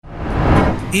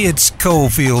It's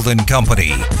Cofield and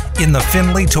Company in the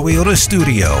Findlay Toyota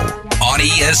studio on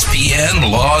ESPN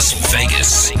Las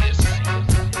Vegas.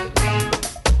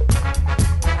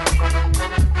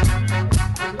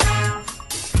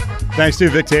 Thanks to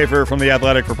Vic Tafer from The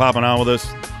Athletic for popping on with us.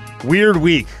 Weird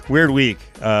week.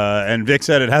 And Vic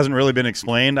said it hasn't really been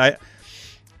explained. I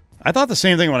thought the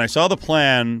same thing when I saw the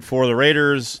plan for the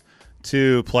Raiders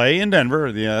to play in Denver.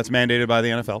 Yeah, that's mandated by the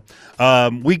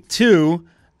NFL. Week 2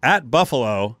 at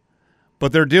Buffalo,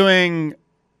 but they're doing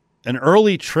an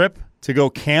early trip to go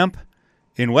camp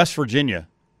in West Virginia.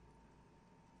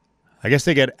 I guess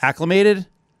they get acclimated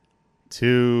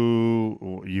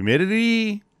to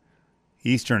humidity,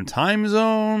 Eastern time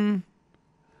zone.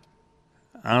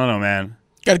 I don't know, man.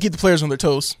 Got to keep the players on their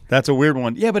toes. That's a weird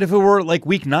one. Yeah, but if it were like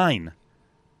week 9,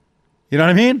 you know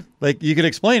what I mean? Like you could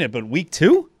explain it, but week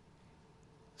 2?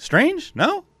 Strange?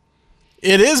 No?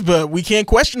 It is, but we can't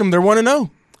question them. They're 1-0.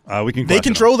 They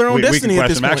control their own destiny at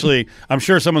this point. Actually, I'm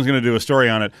sure someone's going to do a story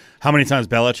on it. How many times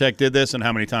Belichick did this and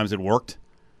how many times it worked?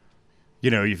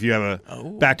 You know, if you have a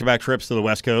back-to-back trips to the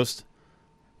West Coast.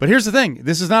 But here's the thing.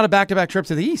 This is not a back-to-back trip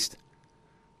to the East.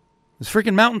 It's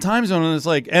freaking Mountain Time Zone, and it's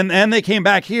like, and they came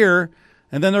back here,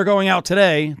 and then they're going out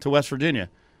today to West Virginia.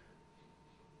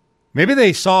 Maybe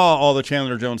they saw all the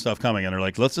Chandler Jones stuff coming, and they're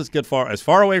like, let's just get as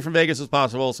far away from Vegas as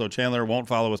possible so Chandler won't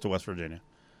follow us to West Virginia.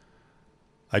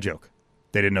 I joke.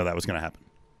 They didn't know that was going to happen.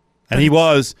 And he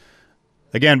was,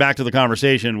 again, back to the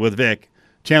conversation with Vic,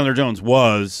 Chandler Jones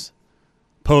was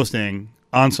posting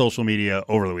on social media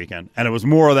over the weekend. And it was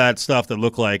more of that stuff that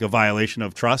looked like a violation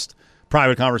of trust,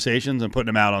 private conversations, and putting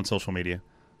them out on social media.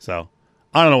 So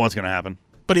I don't know what's going to happen.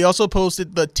 But he also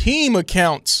posted the team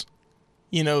accounts,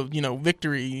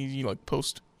 victory,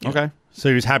 post. Okay. So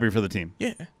he was happy for the team.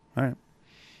 Yeah. All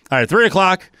right, 3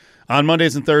 o'clock. On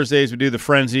Mondays and Thursdays, we do the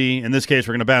Frenzy. In this case,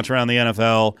 we're going to bounce around the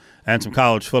NFL and some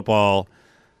college football.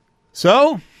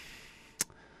 So,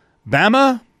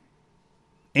 Bama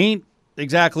ain't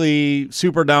exactly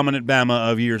super dominant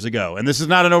Bama of years ago. And this is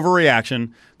not an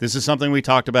overreaction. This is something we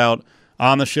talked about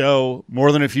on the show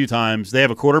more than a few times. They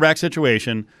have a quarterback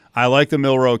situation. I like the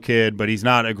Milroe kid, but he's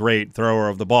not a great thrower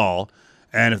of the ball.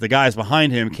 And if the guys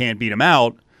behind him can't beat him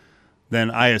out,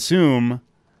 then I assume...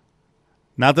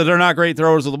 Not that they're not great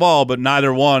throwers of the ball, but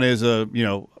neither one is a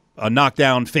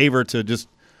knockdown favorite to just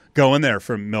go in there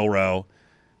from Milroe.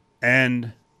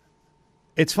 And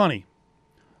it's funny.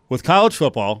 With college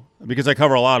football, because I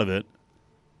cover a lot of it,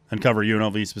 and cover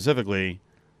UNLV specifically,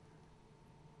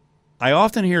 I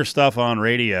often hear stuff on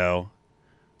radio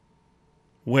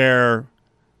where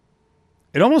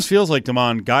it almost feels like,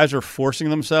 Damon, guys are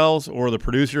forcing themselves, or the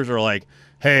producers are like,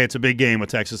 hey, it's a big game with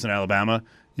Texas and Alabama.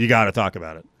 You got to talk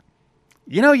about it.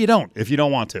 You don't if you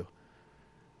don't want to.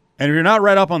 And if you're not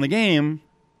read up on the game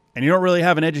and you don't really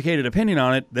have an educated opinion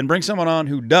on it, then bring someone on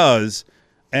who does.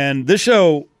 And this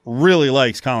show really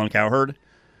likes Colin Cowherd.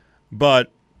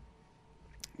 But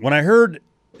when I heard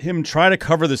him try to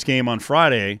cover this game on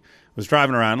Friday, I was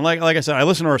driving around. Like I said, I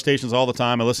listen to our stations all the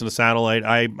time. I listen to satellite.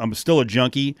 I'm still a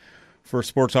junkie for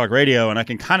sports talk radio, and I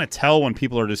can kind of tell when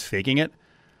people are just faking it.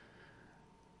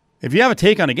 If you have a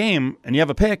take on a game and you have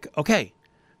a pick, okay.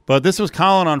 But this was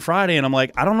Colin on Friday, and I'm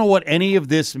like, I don't know what any of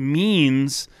this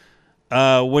means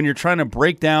when you're trying to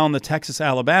break down the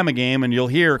Texas-Alabama game, and you'll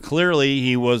hear clearly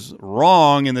he was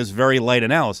wrong in this very light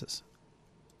analysis.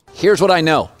 Here's what I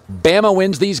know. Bama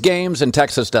wins these games, and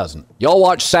Texas doesn't. Y'all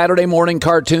watch Saturday morning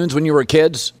cartoons when you were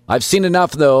kids? I've seen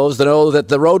enough of those to know that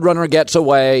the Roadrunner gets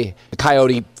away, the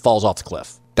Coyote falls off the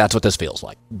cliff. That's what this feels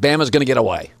like. Bama's going to get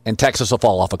away, and Texas will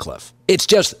fall off a cliff. It's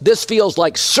just this feels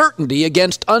like certainty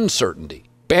against uncertainty.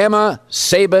 Bama,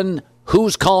 Saban,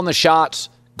 who's calling the shots,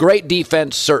 great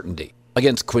defense, certainty.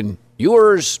 Against Quinn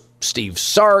Ewers, Steve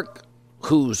Sark,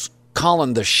 who's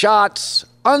calling the shots,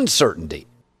 uncertainty.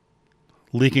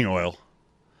 Leaking oil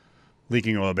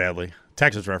badly.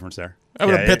 Texas reference there. I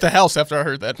would have bet the house after I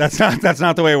heard that. That's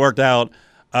not the way it worked out.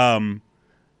 The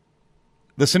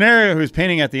scenario he was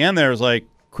painting at the end there is like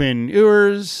Quinn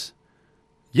Ewers.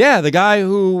 Yeah, the guy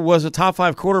who was a top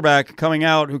 5 quarterback coming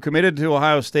out, who committed to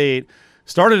Ohio State,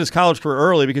 started his college career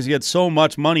early because he had so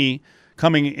much money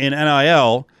coming in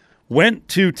NIL, went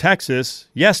to Texas.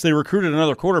 Yes, they recruited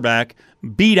another quarterback,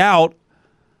 beat out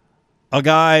a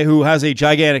guy who has a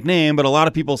gigantic name, but a lot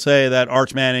of people say that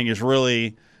Arch Manning is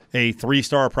really a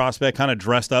 3-star prospect, kind of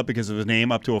dressed up because of his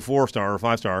name, up to a 4-star or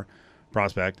 5-star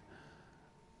prospect.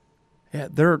 Yeah,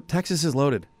 Texas is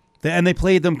loaded. And they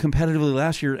played them competitively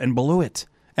last year and blew it.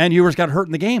 And Ewers got hurt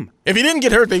in the game. If he didn't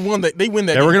get hurt, they win that game.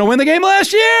 They were going to win the game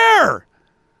last year.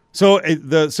 So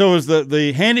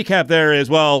the handicap there is,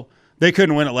 well, they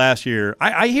couldn't win it last year.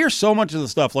 I hear so much of the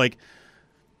stuff like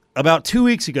about 2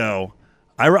 weeks ago,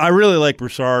 I really like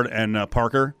Broussard and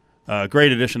Parker.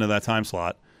 Great addition to that time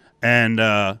slot. And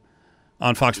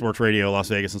on Fox Sports Radio Las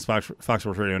Vegas and Fox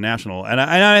Sports Radio National. And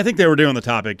I think they were doing the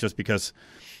topic just because,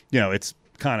 it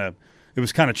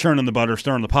was kind of churning the butter,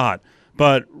 stirring the pot.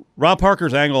 But Rob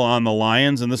Parker's angle on the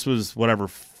Lions, and this was 4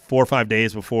 or 5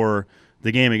 days before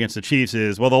the game against the Chiefs,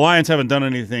 is, well, the Lions haven't done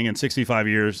anything in 65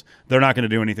 years. They're not going to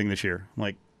do anything this year. I'm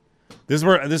like, this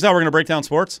is how we're going to break down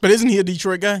sports? But isn't he a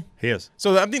Detroit guy? He is.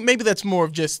 So I think maybe that's more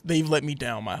of just they've let me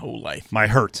down my whole life. My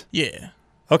hurt. Yeah.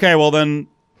 Okay, well then,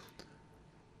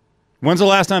 when's the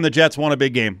last time the Jets won a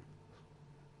big game?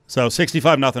 So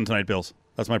 65-0 tonight, Bills.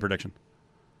 That's my prediction.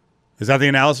 Is that the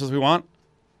analysis we want?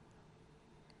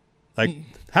 Like,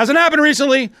 hasn't happened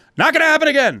recently. Not going to happen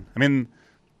again. I mean,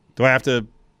 do I have to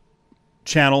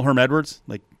channel Herm Edwards?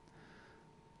 Like,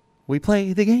 we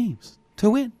play the games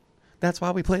to win. That's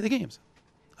why we play the games.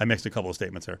 I mixed a couple of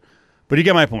statements there. But you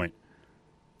get my point.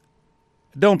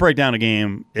 Don't break down a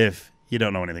game if you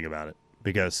don't know anything about it.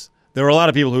 Because there were a lot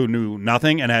of people who knew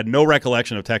nothing and had no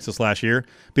recollection of Texas last year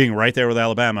being right there with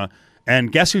Alabama.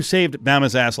 And guess who saved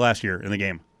Bama's ass last year in the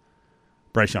game?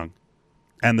 Bryce Young.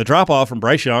 And the drop-off from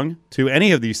Bryce Young to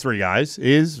any of these three guys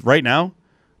is, right now,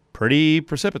 pretty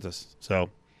precipitous. So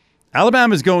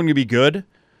Alabama is going to be good,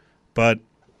 but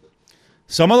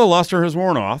some of the luster has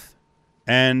worn off.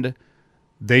 And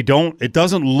it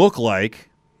doesn't look like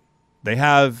they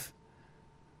have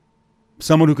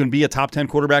someone who can be a top 10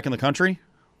 quarterback in the country,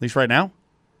 at least right now.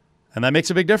 And that makes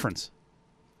a big difference.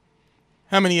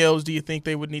 How many L's do you think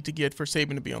they would need to get for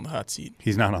Saban to be on the hot seat?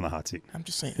 He's not on the hot seat. I'm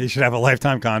just saying. He should have a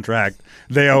lifetime contract.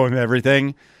 They owe him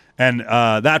everything. And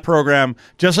that program,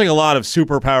 just like a lot of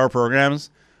superpower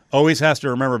programs, always has to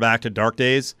remember back to dark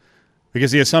days,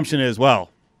 because the assumption is,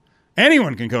 well,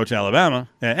 anyone can coach Alabama.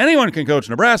 Anyone can coach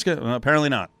Nebraska. Well, apparently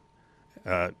not.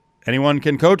 Anyone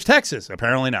can coach Texas.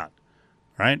 Apparently not.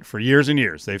 Right? For years and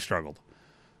years, they've struggled.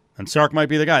 And Sark might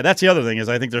be the guy. That's the other thing, is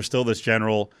I think there's still this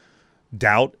general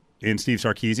doubt in Steve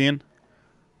Sarkisian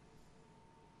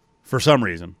for some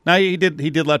reason. Now, he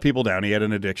did let people down. He had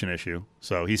an addiction issue,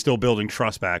 so he's still building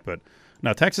trust back. But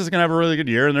now Texas is going to have a really good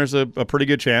year, and there's a pretty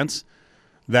good chance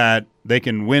that they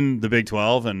can win the Big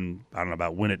 12, and I don't know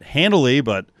about win it handily,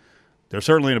 but they're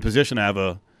certainly in a position to have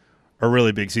a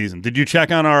really big season. Did you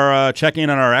check in on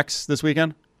our ex this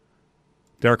weekend?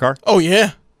 Derek Carr? Oh,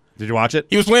 yeah. Did you watch it?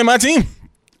 He was playing my team.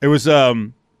 It was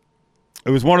one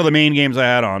of the main games I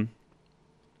had on.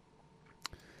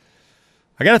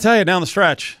 I got to tell you, down the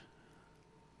stretch,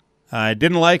 I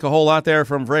didn't like a whole lot there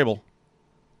from Vrabel.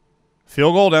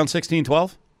 Field goal down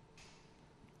 16-12.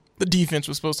 The defense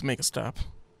was supposed to make a stop.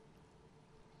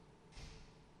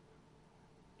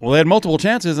 Well, they had multiple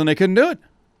chances, and they couldn't do it.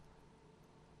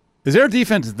 Is their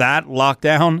defense that locked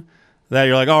down that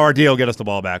you're like, oh, our deal, get us the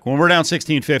ball back? When we're down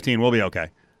 16-15, we'll be okay.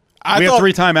 We have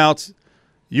 3 timeouts.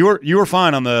 You were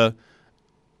fine on the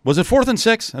 – was it 4th and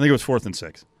 6? I think it was 4th and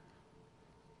 6.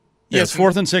 Yes,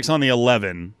 4th and 6 on the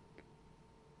 11.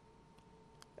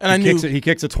 And he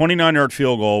kicks a 29-yard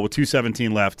field goal with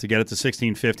 2:17 left to get it to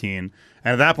 16-15. And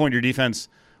at that point, your defense,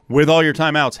 with all your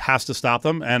timeouts, has to stop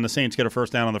them. And the Saints get a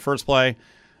first down on the first play.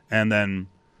 And then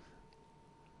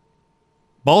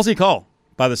ballsy call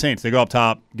by the Saints. They go up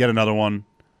top, get another one.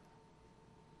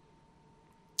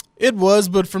 It was,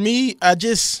 but for me,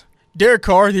 Derek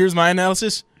Carr, here's my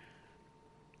analysis.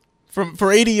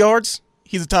 For 80 yards,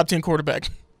 he's a top 10 quarterback.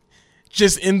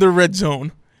 Just in the red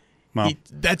zone. Well,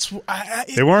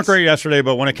 they weren't great yesterday,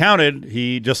 but when it counted,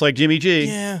 he, just like Jimmy G,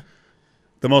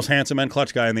 the most handsome and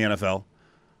clutch guy in the NFL,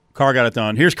 Carr got it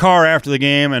done. Here's Carr after the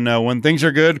game, and when things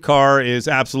are good, Carr is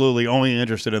absolutely only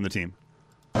interested in the team.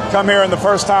 Come here in the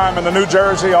first time in the new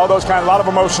jersey, all those a lot of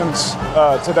emotions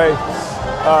today.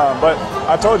 But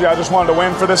I told you, I just wanted to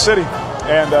win for this city.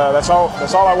 And that's all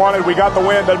I wanted. We got the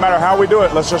win. Doesn't matter how we do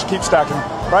it. Let's just keep stacking.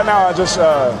 Right now, I just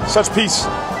such peace.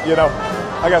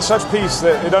 I got such peace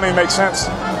that it doesn't even make sense.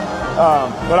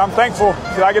 But I'm thankful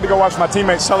that I get to go watch my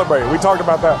teammates celebrate. We talked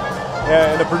about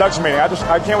that in the production meeting.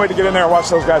 I can't wait to get in there and watch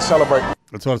those guys celebrate.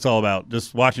 That's what it's all about.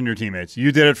 Just watching your teammates.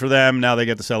 You did it for them. Now they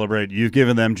get to celebrate. You've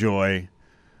given them joy.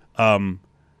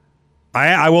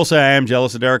 I will say I am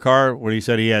jealous of Derek Carr when he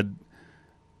said he had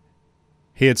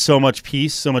so much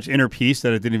peace, so much inner peace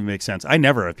that it didn't even make sense. I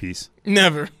never have peace.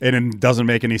 Never. And it doesn't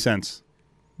make any sense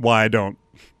why I don't.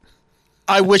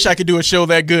 I wish I could do a show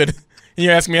that good. And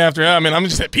you ask me after, I'm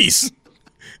just at peace.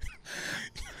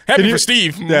 Happy for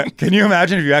Steve. Yeah, can you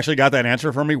imagine if you actually got that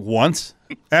answer from me once?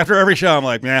 After every show, I'm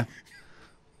like, nah.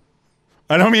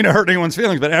 I don't mean to hurt anyone's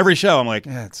feelings, but every show, I'm like,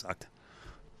 it sucked.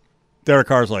 Derek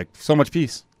Carr's like, so much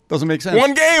peace. Doesn't make sense.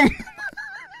 One game.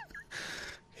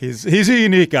 He's a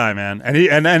unique guy, man,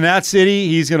 and that city,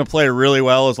 he's going to play really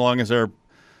well as long as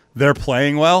they're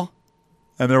playing well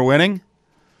and they're winning.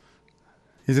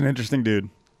 He's an interesting dude.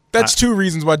 That's two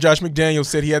reasons why Josh McDaniels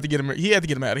said he had to get him. He had to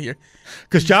get him out of here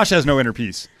because Josh has no inner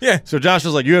peace. Yeah. So Josh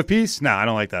was like, "You have peace? No, I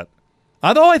don't like that."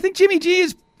 Although I think Jimmy G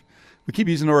is. We keep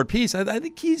using the word peace. I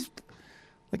think he's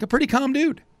like a pretty calm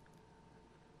dude.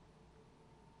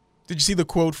 Did you see the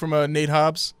quote from Nate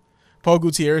Hobbs? Paul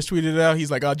Gutierrez tweeted it out. He's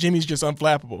like, "Oh, Jimmy's just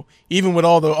unflappable. Even with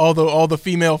all the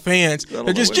female fans,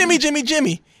 they're just Jimmy.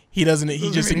 He doesn't.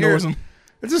 He just ignores them.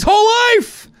 It's his whole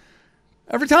life.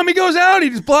 Every time he goes out, he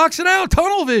just blocks it out.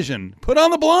 Tunnel vision. Put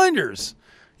on the blinders.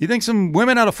 You think some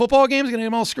women out of football games are going to get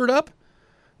him all screwed up?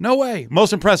 No way.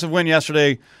 Most impressive win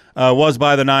yesterday was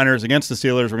by the Niners against the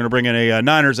Steelers. We're going to bring in a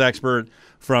Niners expert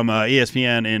from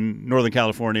ESPN in Northern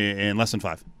California in less than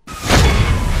 5.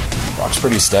 Brock's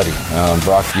pretty steady.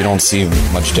 Brock, you don't see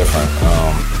much different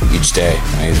each day.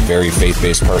 He's a very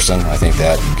faith-based person. I think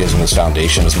that gives him his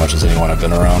foundation as much as anyone I've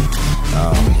been around.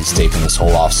 He's taken this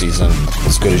whole offseason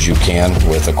as good as you can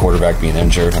with a quarterback being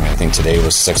injured. I think today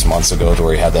was 6 months ago to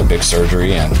where he had that big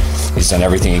surgery, and he's done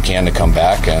everything he can to come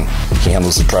back, and he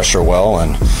handles the pressure well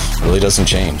and really doesn't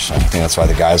change. I think that's why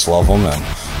the guys love him, and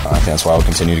I think that's why we'll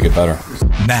continue to get better.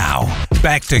 Now,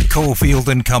 back to Cofield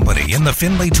and Company in the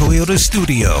Findlay Toyota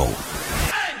studio.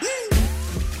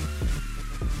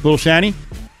 Little Shanny,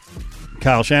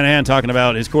 Kyle Shanahan talking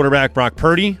about his quarterback, Brock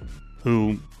Purdy,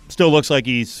 who still looks like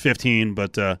he's 15,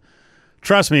 but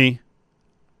trust me,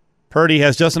 Purdy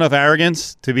has just enough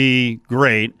arrogance to be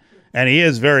great, and he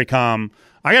is very calm.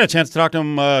 I got a chance to talk to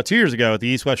him 2 years ago at the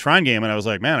East-West Shrine game, and I was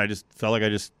like, man, I just felt like I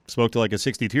just spoke to like a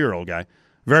 62-year-old guy.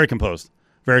 Very composed,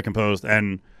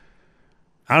 and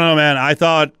I don't know, man. I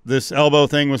thought this elbow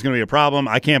thing was going to be a problem.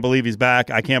 I can't believe he's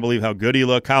back. I can't believe how good he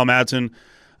looked. Kyle Madson,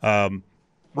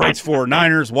 writes for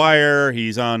Niners Wire.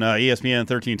 He's on ESPN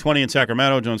 1320 in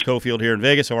Sacramento. Jones Cofield here in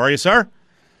Vegas. How are you, sir?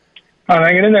 I'm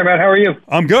hanging in there, Matt. How are you?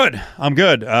 I'm good.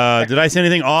 Did I say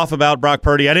anything off about Brock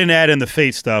Purdy? I didn't add in the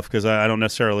faith stuff because I don't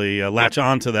necessarily latch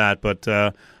on to that. But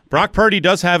Brock Purdy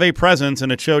does have a presence,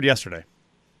 and it showed yesterday.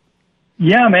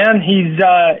 Yeah, man. He's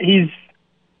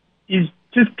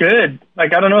just good.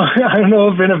 Like I don't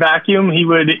know if in a vacuum he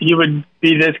would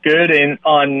be this good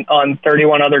on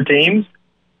 31 other teams.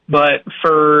 But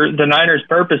for the Niners'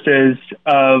 purposes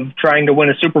of trying to win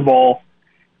a Super Bowl,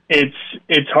 it's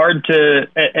hard to,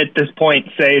 at this point,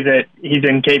 say that he's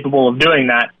incapable of doing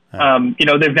that.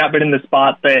 They've not been in the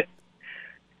spot that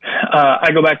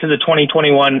I go back to the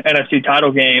 2021 NFC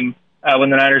title game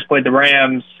when the Niners played the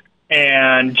Rams,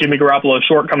 and Jimmy Garoppolo's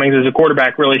shortcomings as a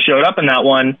quarterback really showed up in that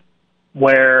one,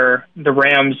 where the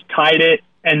Rams tied it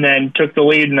and then took the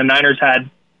lead, and the Niners had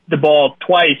the ball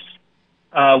twice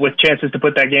with chances to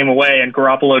put that game away, and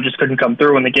Garoppolo just couldn't come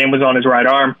through when the game was on his right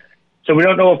arm. So we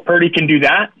don't know if Purdy can do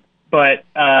that, but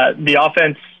the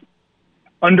offense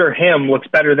under him looks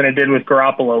better than it did with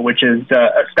Garoppolo, which is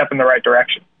a step in the right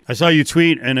direction. I saw you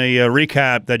tweet in a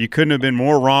recap that you couldn't have been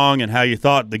more wrong in how you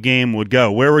thought the game would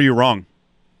go. Where were you wrong?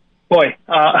 Boy,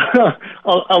 a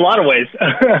lot of ways.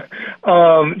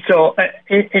 So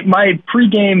my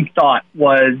pregame thought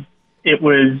was it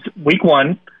was week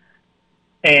one,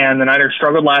 and the Niners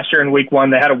struggled last year in week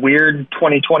one. They had a weird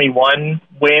 2021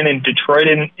 win in Detroit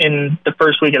in the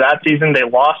first week of that season. They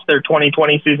lost their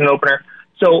 2020 season opener.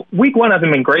 So week one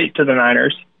hasn't been great to the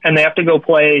Niners, and they have to go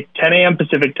play 10 a.m.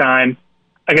 Pacific time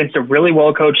against a really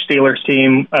well-coached Steelers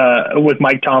team with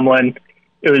Mike Tomlin.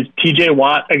 It was T.J.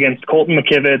 Watt against Colton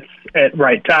McKivitz at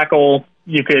right tackle.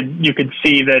 You could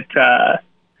see that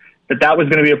that was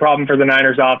going to be a problem for the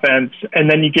Niners offense. And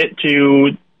then you get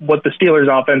to what the Steelers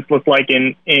offense looked like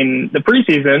in the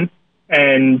preseason,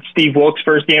 and Steve Wilkes'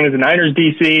 first game as a Niners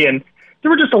DC, and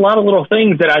there were just a lot of little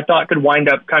things that I thought could wind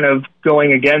up kind of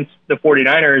going against the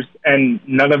 49ers, and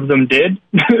none of them did,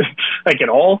 like at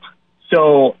all.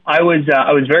 So I was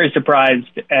very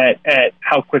surprised at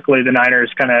how quickly the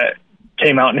Niners kind of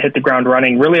came out and hit the ground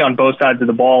running, really on both sides of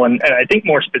the ball, and I think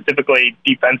more specifically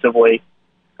defensively.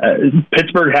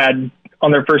 Pittsburgh had,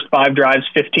 on their first 5 drives,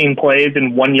 15 plays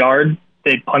in 1 yard.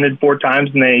 They punted 4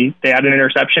 times, and they had an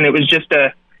interception. It was just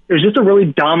a really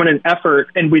dominant effort,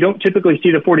 and we don't typically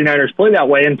see the 49ers play that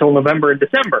way until November and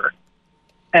December.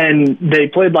 And they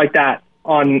played like that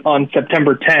on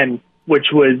September 10, which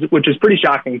was pretty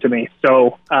shocking to me.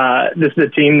 So this is a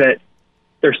team that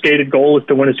their stated goal is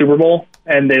to win a Super Bowl,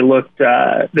 and they looked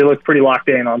pretty locked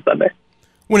in on Sunday.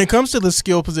 When it comes to the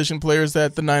skill position players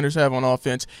that the Niners have on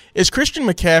offense, is Christian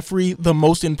McCaffrey the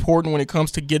most important when it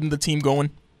comes to getting the team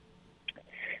going?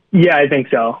 Yeah, I think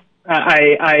so.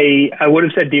 I would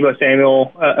have said Deebo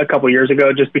Samuel a couple years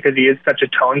ago just because he is such a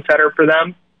tone setter for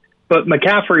them. But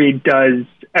McCaffrey does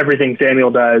everything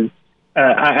Samuel does.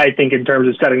 I think in terms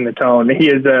of setting the tone, he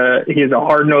is a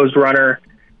hard-nosed runner.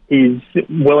 He's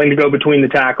willing to go between the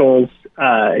tackles.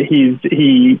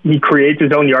 He creates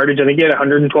his own yardage. I think he had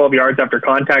 112 yards after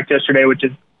contact yesterday, which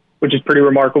is pretty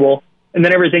remarkable. And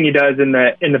then everything he does in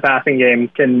the passing game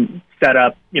can set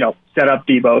up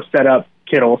Debo, set up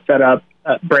Kittle, set up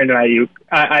Brandon Ayuk.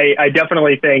 I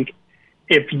definitely think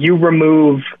if you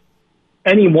remove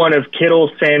any one of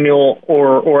Kittle, Samuel,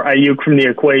 or Ayuk from the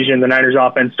equation, the Niners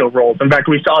offense still rolls. In fact,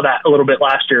 we saw that a little bit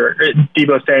last year.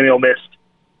 Debo Samuel missed,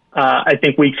 I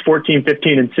think, weeks 14,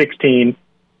 15, and 16,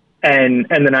 and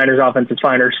the Niners offense is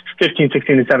fine, or 15,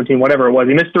 16, and 17, whatever it was.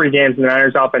 He missed 3 games, and the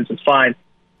Niners offense is fine.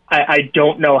 I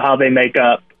don't know how they make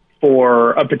up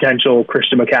for a potential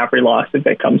Christian McCaffrey loss if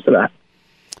it comes to that.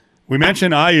 We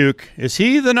mentioned Ayuk. Is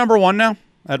he the number one now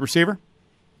at receiver?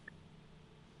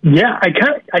 Yeah, I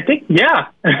think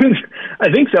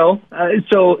I think so.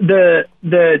 So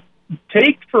the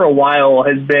take for a while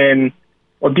has been,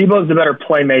 well, Debo's the better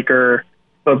playmaker,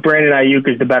 but Brandon Ayuk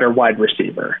is the better wide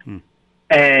receiver.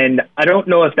 And I don't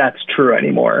know if that's true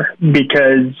anymore,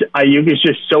 because Ayuk is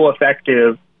just so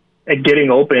effective at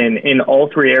getting open in all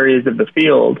 3 areas of the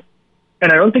field.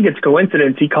 And I don't think it's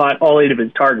coincidence he caught all 8 of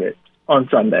his targets on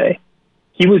Sunday.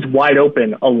 He was wide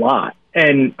open a lot.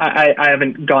 And I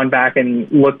haven't gone back and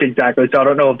looked exactly, so I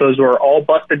don't know if those were all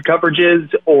busted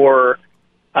coverages or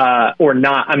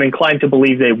not. I'm inclined to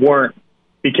believe they weren't,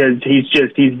 because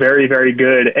he's very, very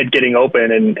good at getting open,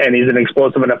 and he's an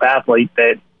explosive enough athlete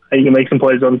that he can make some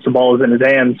plays once the ball is in his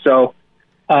hands. So,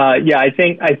 I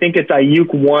think it's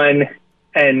Ayuk 1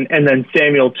 and then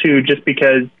Samuel 2, just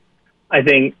because I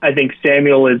think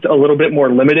Samuel is a little bit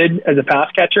more limited as a pass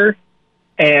catcher.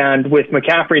 And with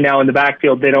McCaffrey now in the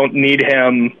backfield, they don't need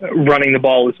him running the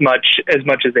ball as much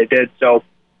as they did. So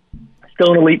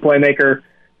still an elite playmaker,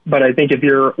 but I think if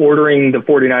you're ordering the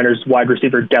 49ers wide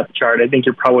receiver depth chart, I think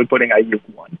you're probably putting Ayuk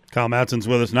 1. Kyle Madson's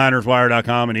with us,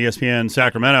 NinersWire.com and ESPN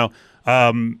Sacramento.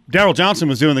 Darryl Johnson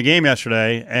was doing the game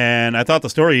yesterday, and I thought the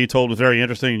story he told was very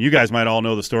interesting. You guys might all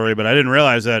know the story, but I didn't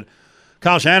realize that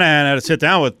Kyle Shanahan had to sit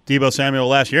down with Debo Samuel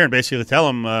last year and basically tell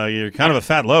him, you're kind of a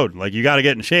fat load. Like, you got to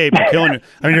get in shape.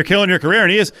 You're killing your career.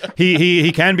 And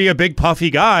he can be a big,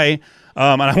 puffy guy.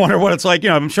 And I wonder what it's like.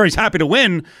 I'm sure he's happy to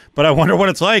win, but I wonder what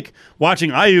it's like watching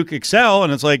Ayuk excel.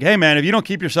 And it's like, hey, man, if you don't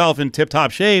keep yourself in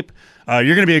tip-top shape,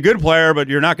 you're going to be a good player, but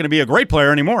you're not going to be a great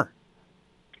player anymore.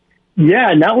 Yeah,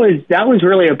 and that was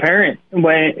really apparent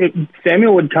when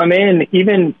Samuel would come in,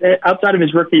 even outside of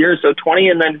his rookie year, so 20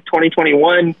 and then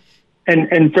 2021.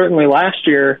 And certainly last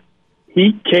year,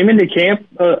 he came into camp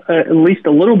at least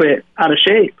a little bit out of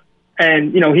shape.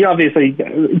 And, he obviously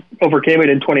overcame it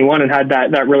in 21 and had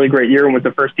that really great year and was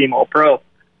the first team All-Pro.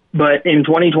 But in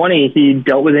 2020, he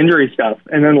dealt with injury stuff.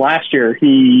 And then last year,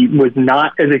 he was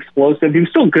not as explosive. He was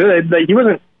still good. But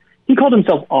he called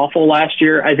himself awful last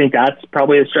year. I think that's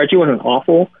probably a stretch. He wasn't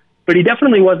awful. But he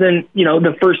definitely wasn't,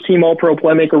 the first team All-Pro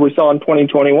playmaker we saw in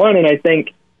 2021. And I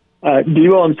think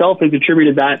Debo himself has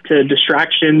attributed that to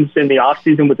distractions in the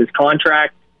offseason with his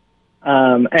contract.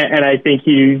 And I think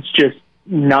he's just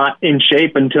not in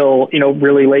shape until,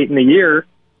 really late in the year.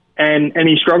 And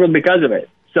he struggled because of it.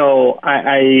 So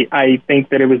I think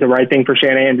that it was the right thing for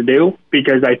Shanahan to do,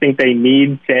 because I think they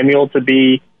need Samuel to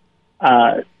be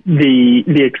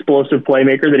the explosive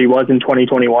playmaker that he was in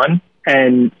 2021.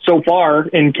 And so far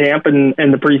in camp and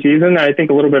the preseason, I think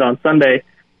a little bit on Sunday,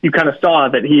 you kind of saw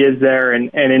that he is there and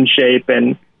in shape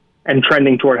and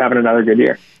trending toward having another good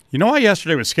year. You know why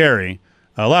yesterday was scary?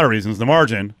 A lot of reasons. The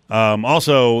margin.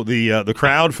 Also, the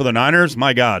crowd for the Niners.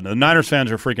 My God, the Niners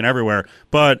fans are freaking everywhere.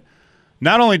 But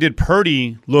not only did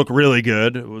Purdy look really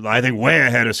good, I think way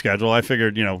ahead of schedule. I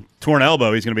figured, torn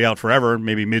elbow, he's going to be out forever,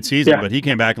 maybe midseason, but he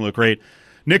came back and looked great.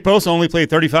 Nick Bosa only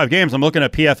played 35 games. I'm looking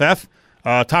at PFF,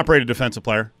 top-rated defensive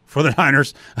player for the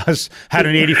Niners, had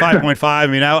an 85.5. I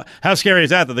mean, how scary is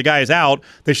that the guy is out?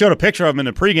 They showed a picture of him in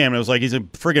the pregame, and it was like he's a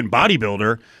friggin'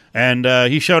 bodybuilder,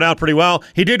 and he showed out pretty well.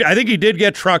 I think he did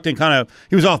get trucked and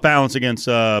he was off balance against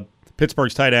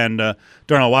Pittsburgh's tight end,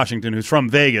 Darnell Washington, who's from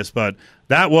Vegas, but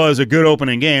that was a good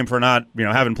opening game for not,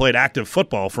 having played active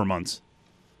football for months.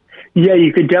 Yeah,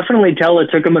 you could definitely tell it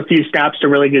took him a few snaps to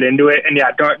really get into it. And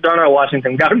yeah, Darnell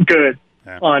Washington got him good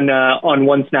on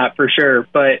one snap for sure.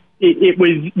 But it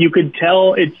was, you could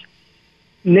tell it's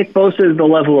Nick Bosa is the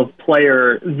level of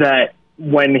player that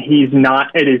when he's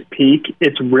not at his peak,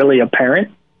 it's really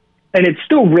apparent. And it's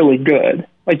still really good.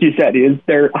 Like you said, he is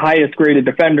their highest graded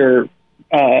defender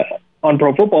on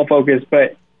Pro Football Focus,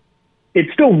 but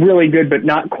it's still really good, but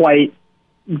not quite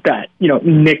that,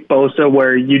 Nick Bosa,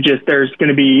 where there's going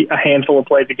to be a handful of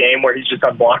plays a game where he's just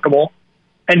unblockable.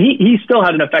 And he still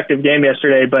had an effective game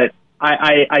yesterday, but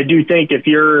I do think if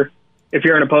you're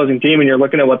an opposing team and you're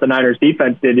looking at what the Niners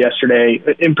defense did yesterday,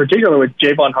 in particular with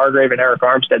Javon Hargrave and Eric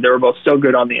Armstead, they were both so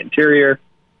good on the interior.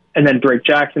 And then Drake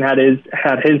Jackson had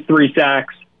his 3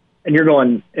 sacks. And you're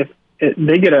going, if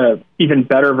they get a even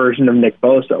better version of Nick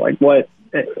Bosa,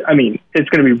 it's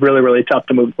going to be really, really tough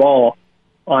to move the ball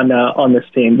on this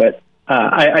team. But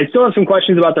I still have some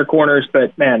questions about their corners.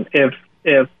 But man, if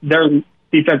their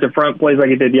defensive front plays like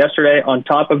it did yesterday, on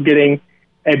top of getting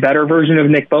a better version of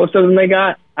Nick Bosa than they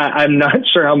got, I'm not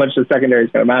sure how much the secondary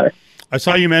is going to matter. I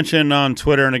saw you mention on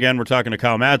Twitter, and again, we're talking to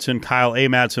Kyle A.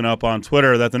 Madson up on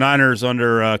Twitter, that the Niners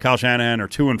under Kyle Shanahan are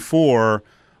 2-4.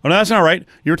 Oh, no, that's not right.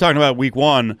 You were talking about week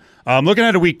 1. Looking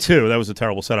at week 2, that was a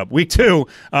terrible setup. Week 2,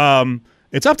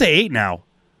 it's up to 8 now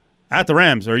at the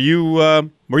Rams. Were you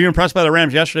impressed by the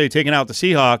Rams yesterday taking out the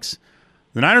Seahawks?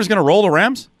 The Niners going to roll the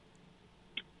Rams?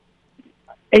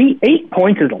 8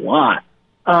 points is a lot.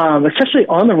 Especially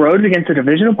on the road against a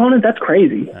division opponent, that's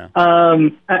crazy. Yeah.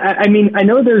 I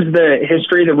know there's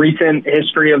the recent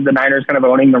history of the Niners kind of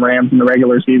owning the Rams in the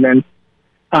regular season.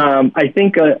 I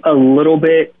think a little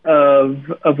bit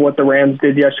of what the Rams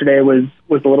did yesterday was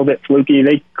a little bit fluky.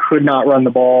 They could not run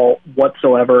the ball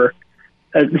whatsoever.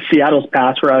 Seattle's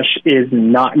pass rush is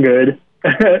not good.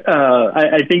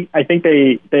 I think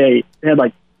they had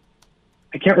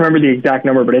I can't remember the exact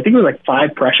number, but I think it was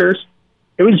 5 pressures.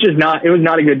 It was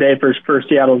not a good day for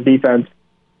Seattle's defense.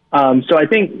 So I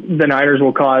think the Niners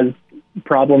will cause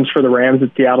problems for the Rams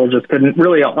that Seattle just couldn't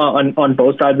really on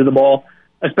both sides of the ball,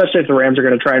 especially if the Rams are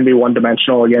going to try and be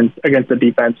one-dimensional against the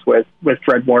defense with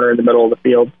Fred Warner in the middle of the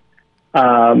field.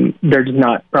 They're just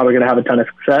not probably going to have a ton of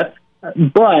success.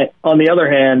 But on the other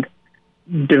hand,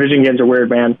 division games are weird,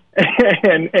 man.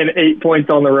 and 8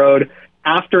 points on the road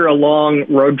after a long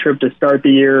road trip to start the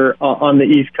year on the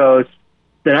East Coast.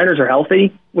 The Niners are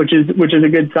healthy, which is a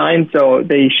good sign. So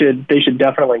they should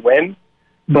definitely win.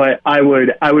 But I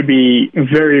would be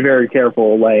very, very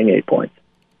careful laying 8 points.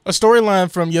 A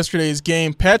storyline from yesterday's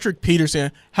game, Patrick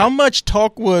Peterson. How much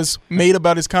talk was made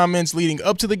about his comments leading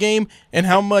up to the game, and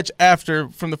how much after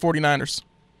from the 49ers?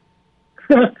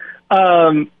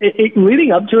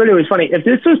 Leading up to it, it was funny. If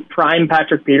this was prime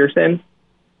Patrick Peterson,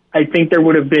 I think there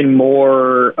would have been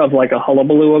more of a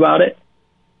hullabaloo about it.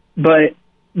 But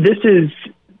this is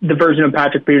the version of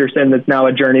Patrick Peterson that's now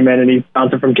a journeyman, and he's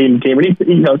bouncing from team to team, and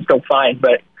he's still fine,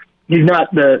 but he's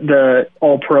not the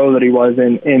all-pro that he was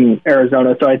in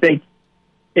Arizona. So I think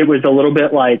it was a little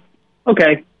bit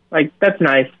okay, that's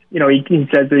nice. He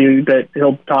says that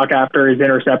he'll talk after his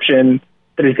interception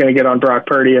that he's going to get on Brock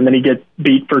Purdy, and then he gets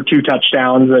beat for 2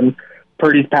 touchdowns, and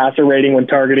Purdy's passer rating when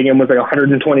targeting him was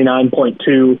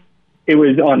 129.2. It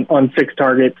was on 6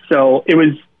 targets. So it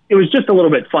was just a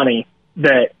little bit funny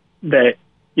that the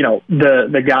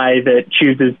guy that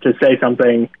chooses to say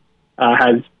something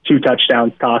has 2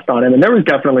 touchdowns tossed on him. And there was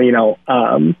definitely,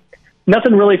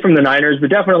 nothing really from the Niners, but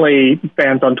definitely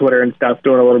fans on Twitter and stuff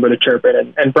doing a little bit of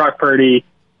chirping. And Brock Purdy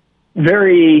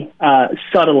very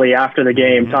subtly after the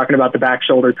game talking about the back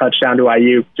shoulder touchdown to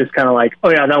IU, just kind of oh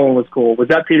yeah, that one was cool. Was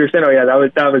that Peterson? Oh yeah, that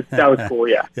was cool.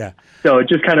 Yeah. Yeah. So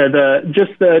just kind of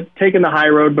the taking the high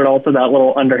road, but also that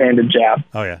little underhanded jab.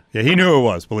 Oh yeah. Yeah. He knew who it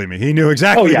was. Believe me. He knew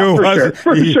exactly who it was. Sure,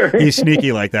 for sure. He's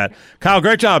sneaky like that. Kyle,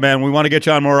 great job, man. We want to get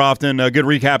you on more often. A good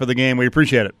recap of the game. We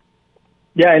appreciate it.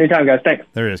 Yeah. Anytime, guys. Thanks.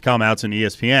 There he is. Kyle Madson,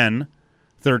 ESPN.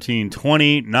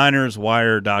 1320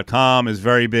 NinersWire.com is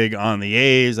very big on the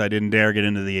A's. I didn't dare get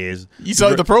into the A's. You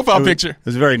saw the profile picture. It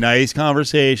was a very nice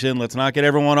conversation. Let's not get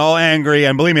everyone all angry.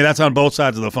 And believe me, that's on both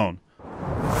sides of the phone.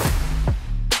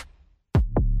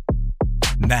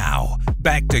 Now,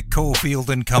 back to Cofield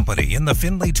and Company in the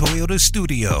Findlay Toyota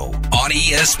studio on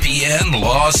ESPN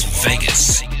Las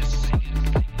Vegas.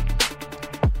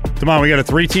 Come on, we got a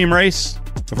 3-team race.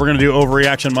 If we're going to do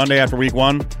Overreaction Monday after week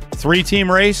 1, 3-team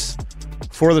race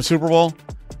for the Super Bowl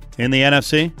in the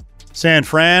NFC. San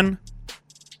Fran,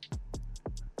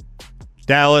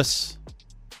 Dallas,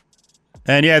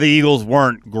 and yeah, the Eagles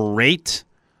weren't great,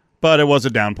 but it was a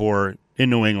downpour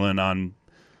in New England on,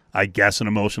 I guess, an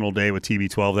emotional day with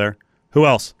TB12 there. Who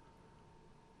else?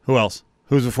 Who's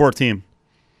the 4th team?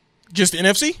 Just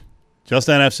NFC? Just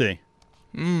NFC.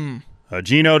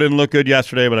 Geno didn't look good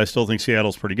yesterday, but I still think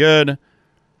Seattle's pretty good.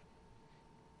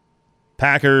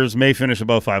 Packers may finish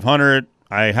above 500.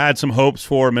 I had some hopes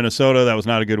for Minnesota. That was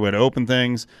not a good way to open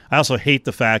things. I also hate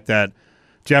the fact that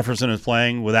Jefferson is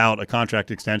playing without a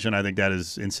contract extension. I think that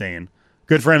is insane.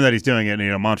 Good for him that he's doing it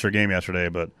in a monster game yesterday,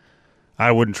 but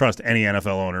I wouldn't trust any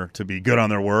NFL owner to be good on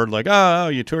their word. Like, oh,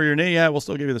 you tore your knee? Yeah, we'll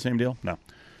still give you the same deal. No.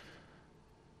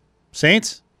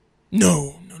 Saints?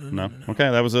 No.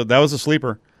 Okay, that was a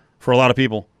sleeper for a lot of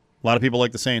people. A lot of people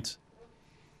like the Saints.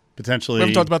 Potentially. We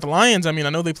haven't talked about the Lions. I mean,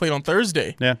 I know they played on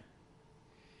Thursday. Yeah.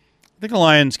 I think the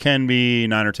Lions can be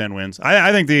 9 or 10 wins.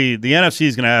 I think the NFC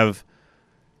is going to have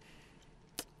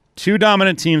two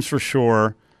dominant teams for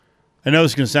sure. I know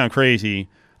this is going to sound crazy.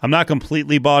 I'm not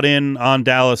completely bought in on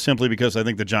Dallas simply because I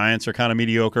think the Giants are kind of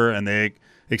mediocre and they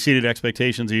exceeded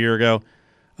expectations a year ago.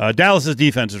 Dallas's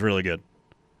defense is really good.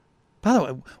 By the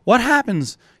way, what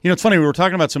happens? It's funny. We were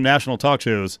talking about some national talk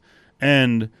shows,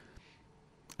 and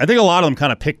I think a lot of them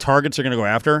kind of pick targets they're going to go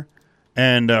after.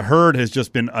 And Hurd has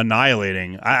just been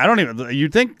annihilating. I don't even.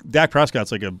 You'd think Dak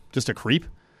Prescott's like just a creep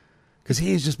because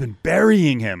he's just been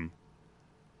burying him.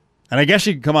 And I guess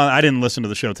you can come on. I didn't listen to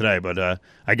the show today, but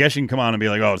I guess you can come on and be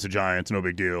like, "Oh, it's the Giants, no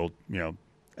big deal,"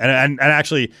 And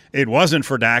actually, it wasn't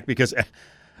for Dak because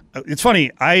it's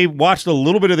funny. I watched a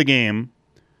little bit of the game,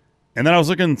 and then I was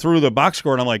looking through the box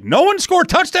score, and I'm like, "No one scored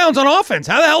touchdowns on offense.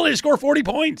 How the hell did they score 40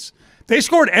 points? They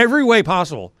scored every way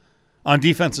possible on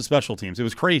defense and special teams. It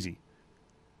was crazy."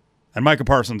 And Micah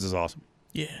Parsons is awesome.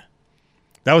 Yeah,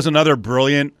 that was another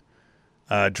brilliant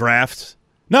draft.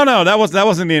 No, that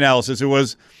wasn't the analysis. It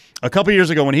was a couple years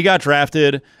ago when he got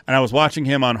drafted, and I was watching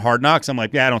him on Hard Knocks. I'm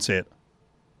like, yeah, I don't see it.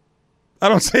 I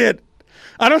don't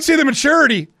see the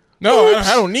maturity. No,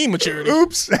 I don't need maturity.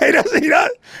 Oops, he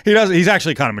doesn't. He's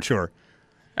actually kind of mature.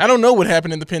 I don't know what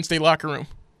happened in the Penn State locker room.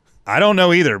 I don't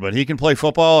know either, but he can play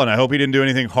football, and I hope he didn't do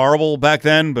anything horrible back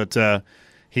then. But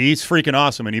he's freaking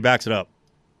awesome, and he backs it up.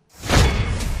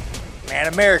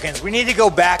 Man, Americans, we need to go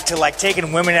back to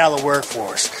taking women out of the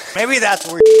workforce. Maybe that's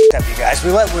where you up, you guys.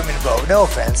 We let women vote. No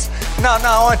offense. No,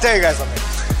 I want to tell you guys something.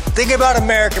 Think about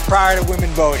America prior to women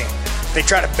voting. They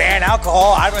try to ban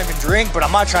alcohol. I don't even drink, but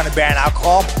I'm not trying to ban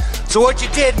alcohol. So what you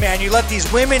did, man, you let these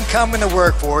women come in the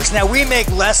workforce. Now we make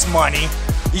less money.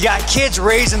 You got kids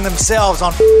raising themselves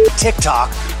on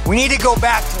TikTok. We need to go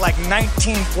back to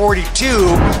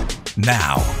 1942.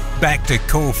 Now, back to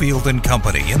Cofield and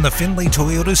Company in the Findlay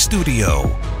Toyota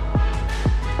studio.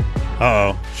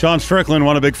 Sean Strickland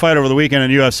won a big fight over the weekend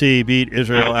in UFC, beat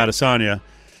Israel Adesanya.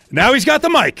 Now he's got the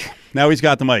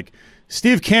mic.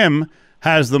 Steve Kim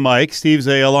has the mic. Steve's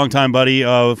a longtime buddy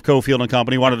of Cofield and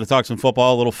Company. Wanted to talk some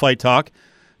football, a little fight talk.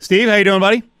 Steve, how you doing,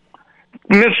 buddy?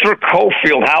 Mr.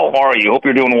 Cofield, how are you? Hope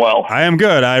you're doing well. I am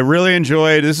good. I really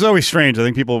enjoyed – this is always strange. I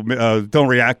think people don't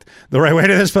react the right way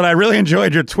to this, but I really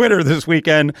enjoyed your Twitter this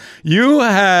weekend. You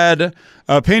had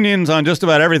opinions on just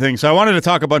about everything, so I wanted to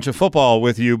talk a bunch of football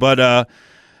with you. But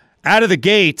out of the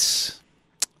gates,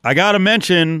 I got to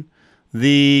mention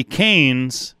the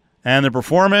Canes and the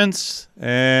performance.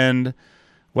 And,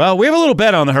 well, we have a little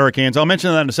bet on the Hurricanes. I'll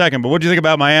mention that in a second. But what do you think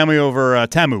about Miami over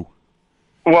Tamu?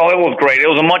 Well, it was great. It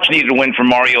was a much-needed win for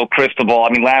Mario Cristobal. I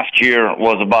mean, last year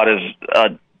was about as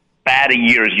bad a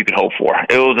year as you could hope for.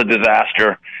 It was a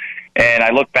disaster. And I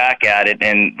look back at it,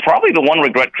 and probably the one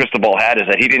regret Cristobal had is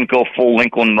that he didn't go full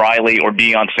Lincoln Riley or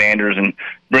Deion Sanders and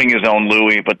bring his own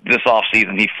Louis. But this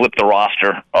offseason, he flipped the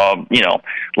roster. A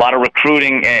lot of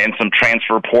recruiting and some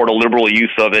transfer portal liberal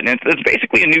use of it. And it's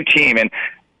basically a new team. And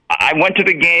I went to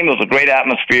the game. It was a great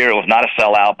atmosphere. It was not a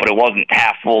sellout, but it wasn't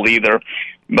half full either.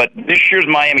 But this year's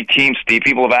Miami team, Steve,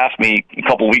 people have asked me a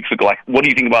couple of weeks ago, what do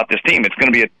you think about this team? It's going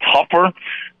to be a tougher,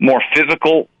 more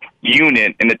physical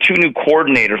unit, and the two new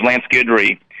coordinators, Lance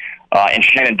Guidry and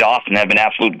Shannon Dawson, have been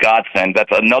absolute godsend.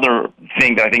 That's another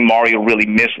thing that I think Mario really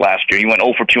missed last year. He went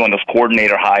 0 for 2 on those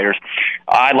coordinator hires.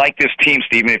 I like this team,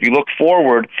 Steve, and if you look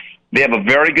forward, they have a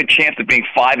very good chance of being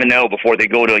 5-0 before they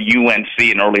go to UNC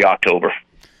in early October.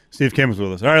 Steve Kim is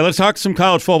with us. All right, let's talk some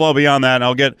college football beyond that, and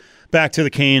I'll get back to the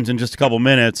Canes in just a couple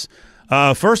minutes.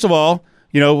 First of all,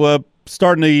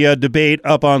 starting the debate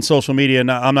up on social media.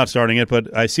 Now, I'm not starting it,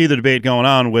 but I see the debate going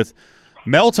on with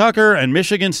Mel Tucker and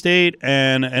Michigan State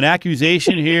and an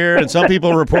accusation here, and some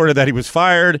people reported that he was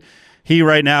fired. He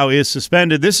right now is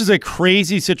suspended. This is a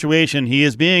crazy situation. He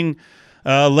is being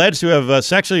alleged to have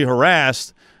sexually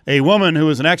harassed a woman who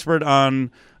is an expert on,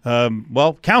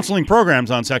 counseling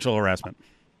programs on sexual harassment.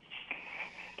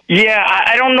 Yeah,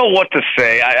 I don't know what to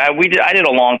say. I did a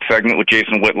long segment with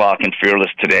Jason Whitlock and Fearless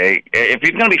today. If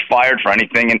he's going to be fired for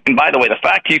anything, and by the way, the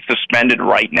fact he's suspended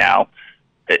right now,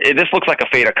 this looks like a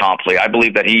fait accompli. I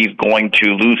believe that he's going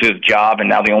to lose his job, and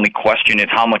now the only question is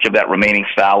how much of that remaining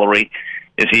salary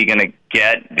is he going to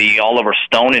get. The Oliver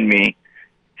Stone in me,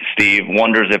 Steve,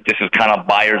 wonders if this is kind of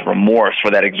buyer's remorse for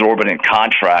that exorbitant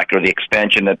contract or the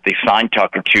extension that they signed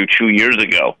Tucker to 2 years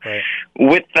ago. Right.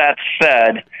 With that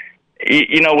said,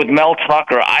 with Mel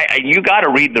Tucker, you got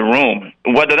to read the room,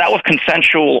 whether that was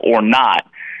consensual or not.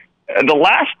 The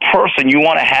last person you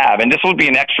want to have, and this would be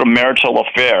an extramarital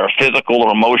affair, physical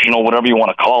or emotional, whatever you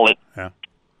want to call it,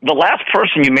 the last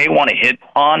person you may want to hit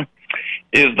on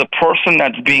is the person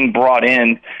that's being brought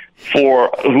in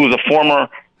who's a former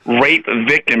rape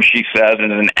victim, she says,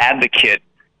 and is an advocate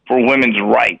for women's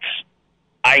rights.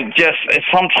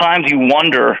 Sometimes you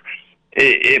wonder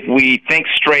if we think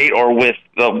straight or with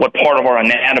what part of our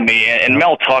anatomy. And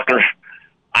Mel Tucker,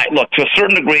 look, to a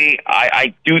certain degree,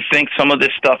 I do think some of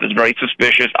this stuff is very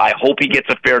suspicious. I hope he gets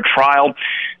a fair trial.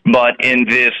 But in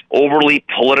this overly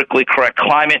politically correct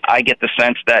climate, I get the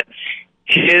sense that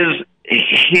his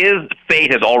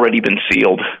fate has already been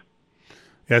sealed.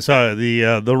 Yeah, I saw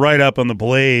the write-up on the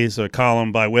Blaze, a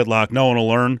column by Whitlock. No one will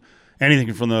learn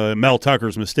anything from the Mel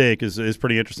Tucker's mistake is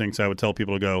pretty interesting, so I would tell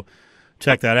people to go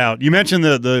check that out. You mentioned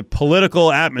the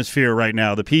political atmosphere right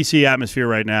now, the PC atmosphere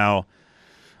right now.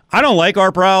 I don't like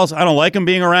Art Briles. I don't like him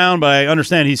being around, but I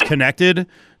understand he's connected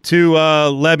to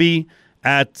Levy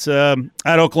at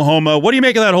Oklahoma. What do you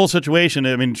make of that whole situation?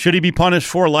 I mean, should he be punished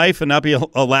for life and not be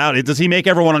allowed? Does he make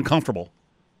everyone uncomfortable?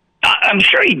 I'm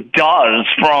sure he does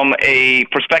from a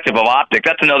perspective of optics.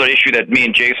 That's another issue that me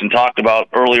and Jason talked about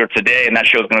earlier today, and that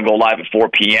show is going to go live at 4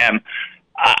 p.m.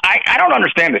 I don't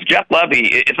understand this. Jeff Levy,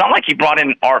 it's not like he brought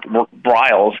in Art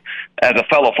Briles as a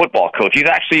fellow football coach. He's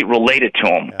actually related to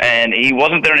him, and he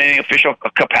wasn't there in any official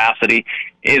capacity.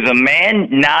 Is a man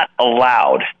not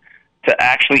allowed to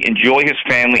actually enjoy his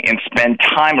family and spend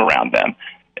time around them?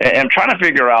 And I'm trying to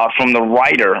figure out from the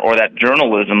writer or that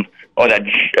journalist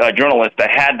that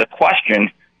had the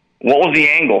question, what was the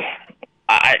angle?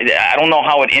 I don't know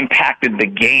how it impacted the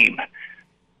game.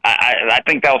 I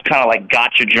think that was kind of like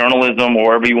gotcha journalism or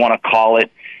whatever you want to call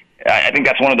it. I think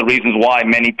that's one of the reasons why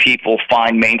many people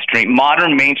find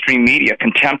modern mainstream media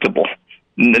contemptible.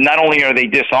 Not only are they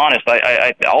dishonest,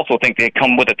 I also think they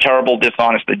come with a terrible,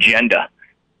 dishonest agenda.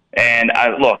 And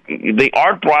look, the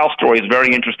Art Briles story is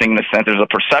very interesting in the sense there's a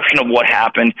perception of what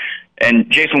happened,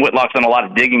 and Jason Whitlock's done a lot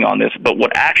of digging on this, but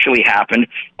what actually happened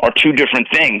are two different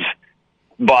things.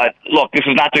 But look, this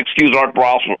is not to excuse Art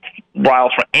Briles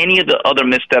for any of the other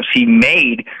missteps he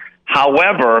made.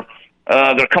 However,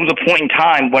 there comes a point in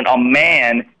time when a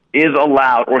man is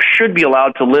allowed or should be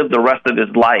allowed to live the rest of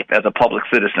his life as a public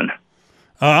citizen.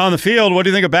 On the field, what do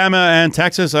you think of Bama and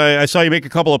Texas? I saw you make a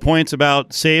couple of points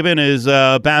about Saban. Is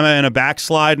Bama in a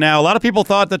backslide now? A lot of people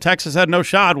thought that Texas had no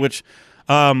shot, which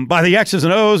by the X's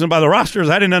and O's and by the rosters,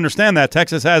 I didn't understand that.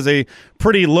 Texas has a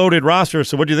pretty loaded roster,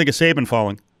 so what do you think of Saban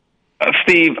falling?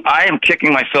 Steve, I am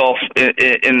kicking myself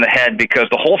in the head because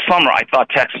the whole summer I thought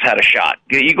Texas had a shot.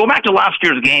 You go back to last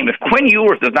year's game. If Quinn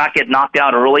Ewers does not get knocked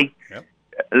out early,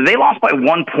 they lost by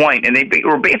 1 point, and they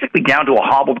were basically down to a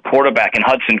hobbled quarterback in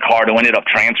Hudson Card who ended up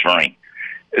transferring.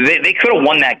 They could have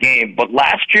won that game, but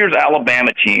last year's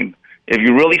Alabama team, if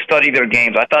you really study their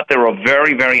games, I thought they were a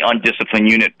very, very undisciplined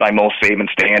unit by most Saban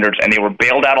standards, and they were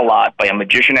bailed out a lot by a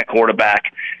magician at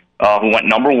quarterback who went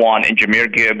number one, and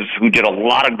Jahmyr Gibbs, who did a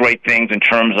lot of great things in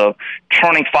terms of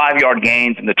turning 5-yard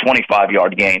gains into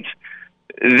 25-yard gains.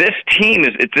 This team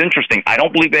it's interesting. I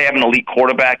don't believe they have an elite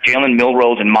quarterback. Jalen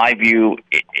Milrose, in my view,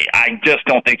 I just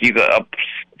don't think he's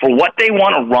for what they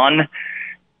want to run,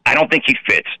 I don't think he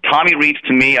fits. Tommy Rees,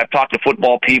 to me, I've talked to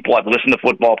football people, I've listened to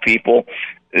football people.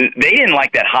 They didn't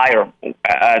like that hire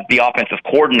as the offensive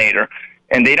coordinator,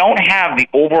 and they don't have the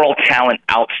overall talent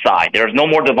outside. There's no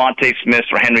more Devontae Smiths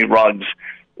or Henry Ruggs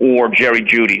or Jerry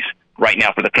Jeudy's right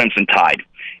now for the Crimson Tide.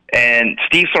 And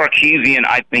Steve Sarkisian,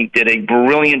 I think, did a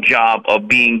brilliant job of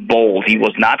being bold. He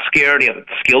was not scared. He has a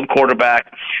skilled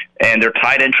quarterback. And their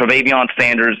tight end, Tre'Davion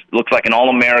Sanders, looks like an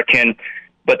All-American.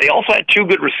 But they also had two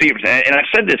good receivers. And I've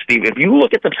said this, Steve, if you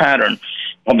look at the pattern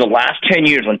of the last 10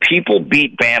 years when people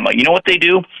beat Bama, you know what they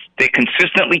do? They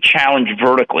consistently challenge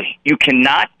vertically. You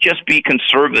cannot just be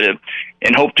conservative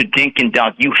and hope to dink and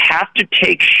dunk. You have to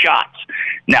take shots.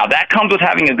 Now, that comes with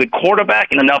having a good quarterback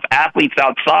and enough athletes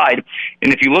outside.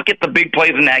 And if you look at the big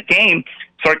plays in that game,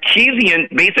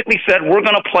 Sarkisian basically said, we're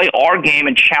going to play our game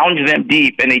and challenge them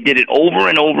deep. And they did it over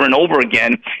and over and over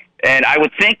again. And I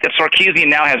would think that Sarkisian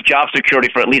now has job security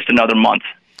for at least another month.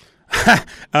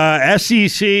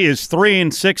 SEC is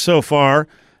 3-6 so far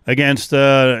against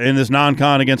in this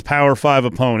non-con against Power 5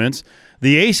 opponents.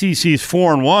 The ACC is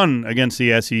 4-1 against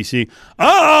the SEC.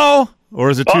 Uh-oh!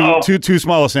 Or is it too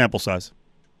small a sample size?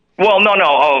 Well, no.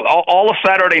 All of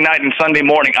Saturday night and Sunday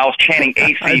morning, I was chanting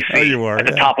ACC at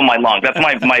the top of my lungs. That's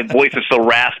my voice is so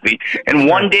raspy. And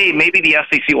one day, maybe the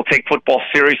SEC will take football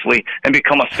seriously and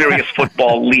become a serious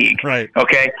football league. Right.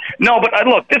 Okay? No, but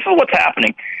look, this is what's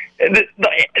happening.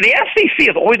 The SEC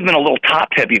has always been a little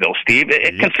top-heavy, though, Steve.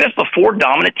 It consists of 4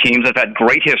 dominant teams that have had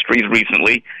great histories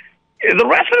recently. The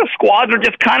rest of the squads are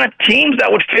just kind of teams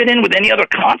that would fit in with any other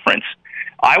conference.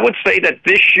 I would say that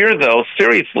this year, though,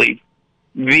 seriously,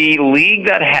 the league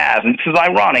that has, and this is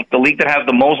ironic, the league that has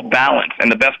the most balance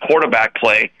and the best quarterback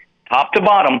play, top to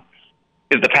bottom,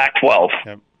 is the Pac-12.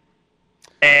 Yep.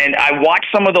 And I watched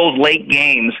some of those late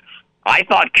games. I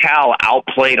thought Cal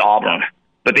outplayed Auburn,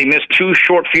 but they missed 2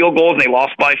 short field goals, and they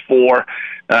lost by 4.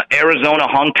 Arizona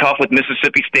hung tough with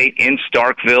Mississippi State in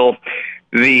Starkville.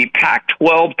 The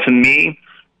Pac-12, to me,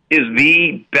 is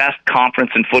the best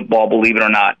conference in football, believe it or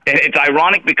not. And it's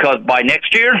ironic because by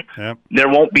next year, there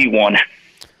won't be one.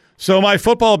 So my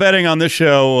football betting on this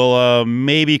show will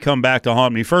maybe come back to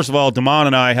haunt me. First of all, Damon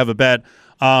and I have a bet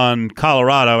on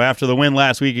Colorado. After the win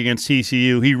last week against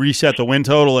TCU, he reset the win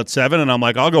total at 7, and I'm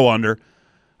like, I'll go under.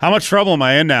 How much trouble am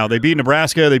I in now? They beat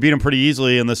Nebraska. They beat them pretty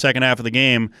easily in the second half of the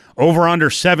game. Over under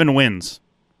 7 wins.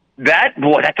 That's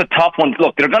a tough one.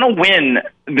 Look, they're going to win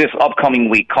this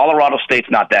upcoming week. Colorado State's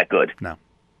not that good. No.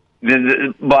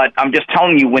 But I'm just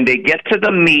telling you, when they get to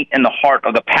the meat and the heart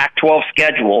of the Pac-12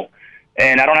 schedule,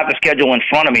 and I don't have the schedule in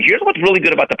front of me, here's what's really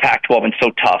good about the Pac-12 and so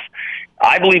tough.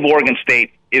 I believe Oregon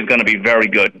State is going to be very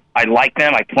good. I like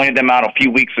them. I pointed them out a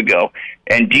few weeks ago.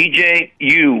 And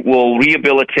DJU will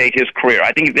rehabilitate his career.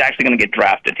 I think he's actually going to get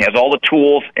drafted. He has all the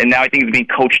tools, and now I think he's being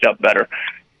coached up better.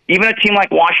 Even a team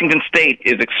like Washington State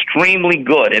is extremely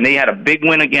good, and they had a big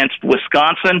win against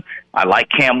Wisconsin. I like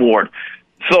Cam Ward.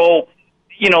 So,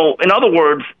 in other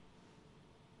words,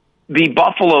 the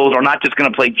Buffaloes are not just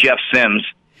going to play Jeff Sims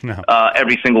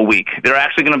every single week. They're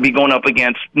actually going to be going up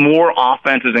against more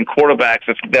offenses and quarterbacks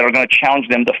that are going to challenge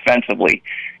them defensively.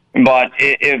 But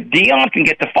if Dion can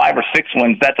get to 5 or 6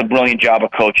 wins, that's a brilliant job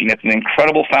of coaching. It's an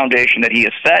incredible foundation that he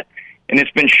has set. And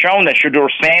it's been shown that Shedeur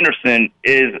Sanderson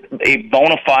is a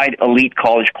bona fide elite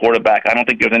college quarterback. I don't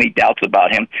think there's any doubts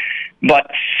about him.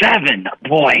 But 7,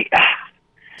 boy.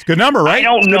 It's a good number, right? I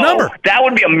don't know. Number. That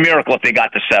would be a miracle if they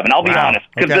got to 7. I'll be honest.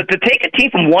 Because to take a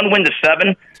team from 1 win to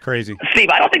 7, it's crazy. Steve,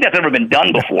 I don't think that's ever been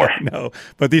done before. No,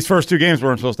 but these first 2 games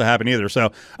weren't supposed to happen either.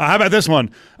 So how about this one?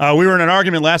 We were in an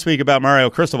argument last week about Mario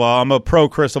Cristobal. I'm a pro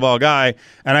Cristobal guy,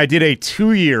 and I did a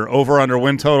 2-year over-under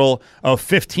win total of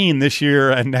 15 this year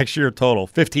and next year total.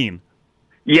 15.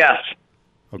 Yes.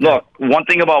 Okay. Look, one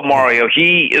thing about Mario,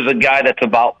 he is a guy that's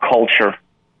about culture.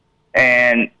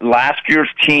 And last year's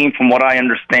team, from what I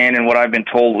understand and what I've been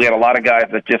told, we had a lot of guys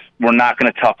that just were not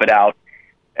going to tough it out.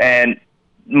 And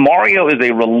Mario is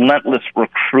a relentless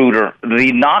recruiter.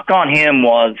 The knock on him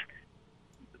was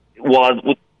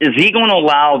is he going to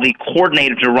allow the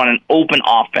coordinator to run an open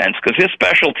offense? Because his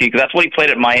specialty, because that's what he played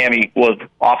at Miami, was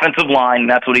offensive line. And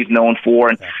that's what he's known for.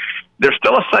 And there's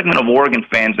still a segment of Oregon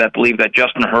fans that believe that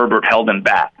Justin Herbert held him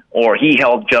back, or he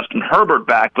held Justin Herbert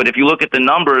back. But if you look at the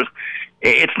numbers,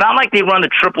 it's not like they run the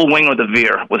triple wing or the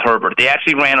veer with Herbert. They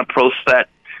actually ran a pro set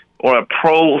or a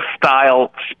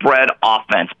pro-style spread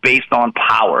offense based on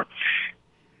power.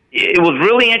 It was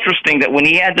really interesting that when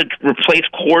he had to replace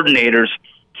coordinators,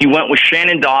 he went with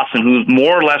Shannon Dawson, who's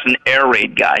more or less an air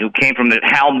raid guy who came from the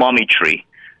Hal Mummy tree.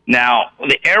 Now,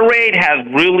 the air raid has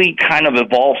really kind of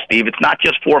evolved, Steve. It's not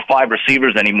just 4 or 5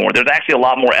 receivers anymore. There's actually a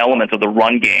lot more elements of the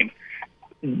run game.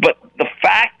 But the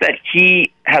fact that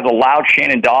he has allowed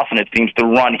Shannon Dawson, it seems, to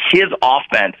run his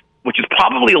offense, which is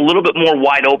probably a little bit more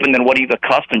wide open than what he's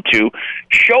accustomed to,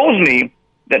 shows me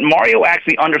that Mario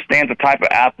actually understands the type of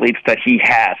athletes that he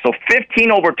has. So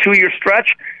 15 over a 2-year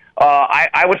stretch,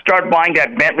 I would start buying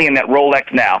that Bentley and that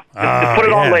Rolex now. Just put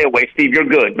it on layaway, Steve. You're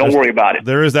good. Don't worry about it.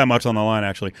 There is that much on the line,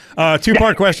 actually.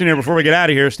 2-part question here before we get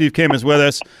out of here. Steve Kim is with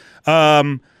us.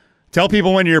 Tell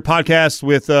people when your podcast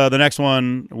with the next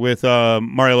one with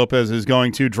Mario Lopez is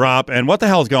going to drop, and what the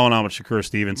hell is going on with Shakur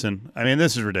Stevenson? I mean,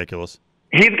 this is ridiculous.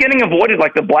 He's getting avoided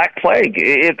like the Black Plague.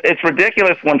 It's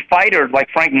ridiculous when fighters like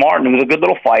Frank Martin, who's a good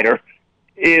little fighter,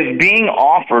 is being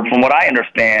offered, from what I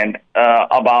understand,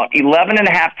 about 11 and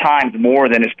a half times more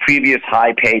than his previous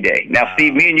high payday. Now,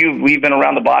 Steve, me and you, we've been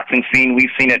around the boxing scene. We've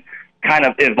seen it kind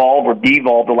of evolve or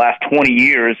devolve the last 20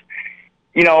 years.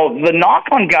 You know, the knock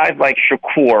on guys like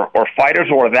Shakur or fighters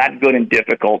who are that good and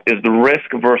difficult is the risk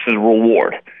versus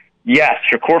reward. Yes,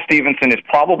 Shakur Stevenson is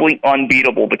probably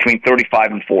unbeatable between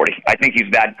 35 and 40. I think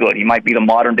he's that good. He might be the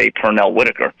modern-day Pernell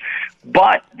Whitaker.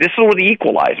 But this is where the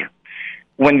equalizer.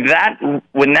 When that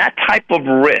type of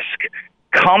risk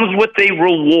comes with a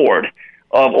reward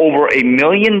of over $1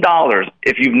 million,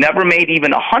 if you've never made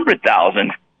even $100,000,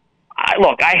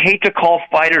 look, I hate to call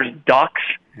fighters ducks.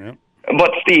 Yep.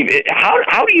 But, Steve,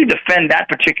 how do you defend that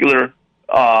particular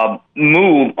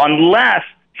move unless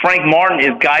Frank Martin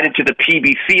is guided to the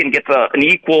PBC and gets an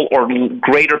equal or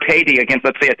greater payday against,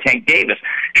 let's say, a Tank Davis.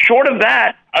 Short of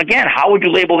that, again, how would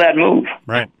you label that move?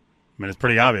 Right. I mean, it's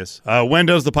pretty obvious. When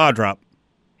does the pod drop?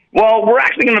 Well, we're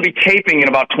actually going to be taping in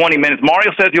about 20 minutes.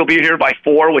 Mario says he'll be here by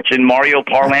 4, which in Mario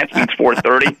parlance means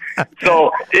 4:30. So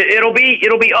it'll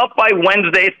be up by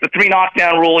Wednesday. It's the 3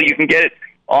 knockdown rule. You can get it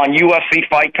on UFC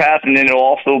Fight Pass, and then it'll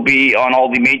also be on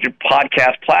all the major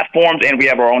podcast platforms, and we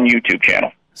have our own YouTube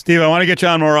channel. Steve, I want to get you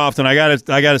on more often. I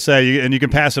gotta say, and you can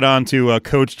pass it on to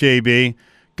Coach JB.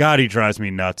 God, he drives me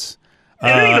nuts.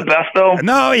 Isn't he the best though?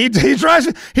 No, he drives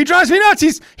me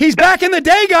nuts. He's back in the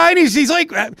day guy, and he's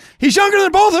like he's younger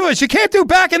than both of us. You can't do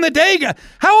back in the day guy.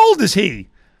 How old is he?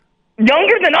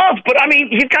 Younger than us, but I mean,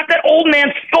 he's got that old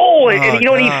man soul, and he's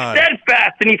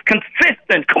steadfast and he's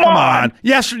consistent. Come on.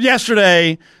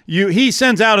 Yesterday, he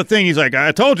sends out a thing. He's like,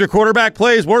 "I told you, quarterback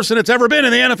play is worse than it's ever been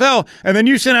in the NFL." And then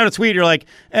you send out a tweet. You're like,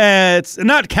 "It's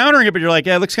not countering it, but you're like,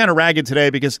 it looks kind of ragged today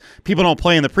because people don't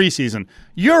play in the preseason."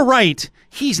 You're right.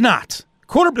 He's not.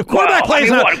 Quarterback play is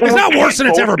not worse than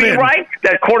it's ever been. Right?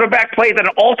 That quarterback plays at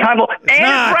an all-time low. It's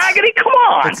raggedy. Come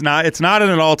on. It's not at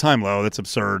an all-time low. That's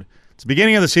absurd. It's the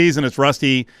beginning of the season. It's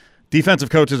rusty. Defensive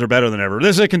coaches are better than ever.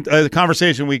 This is a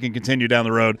conversation we can continue down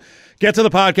the road. Get to the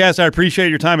podcast. I appreciate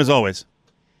your time as always.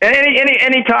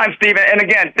 Any time, Steven. And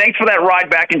again, thanks for that ride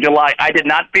back in July. I did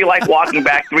not feel like walking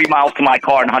back 3 miles to my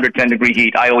car in 110-degree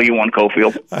heat. I owe you one,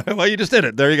 Cofield. Well, you just did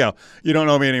it. There you go. You don't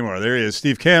owe me anymore. There he is.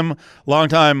 Steve Kim,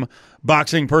 longtime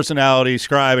boxing personality,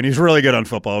 scribe, and he's really good on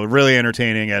football. Really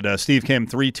entertaining at Steve Kim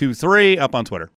 323 up on Twitter.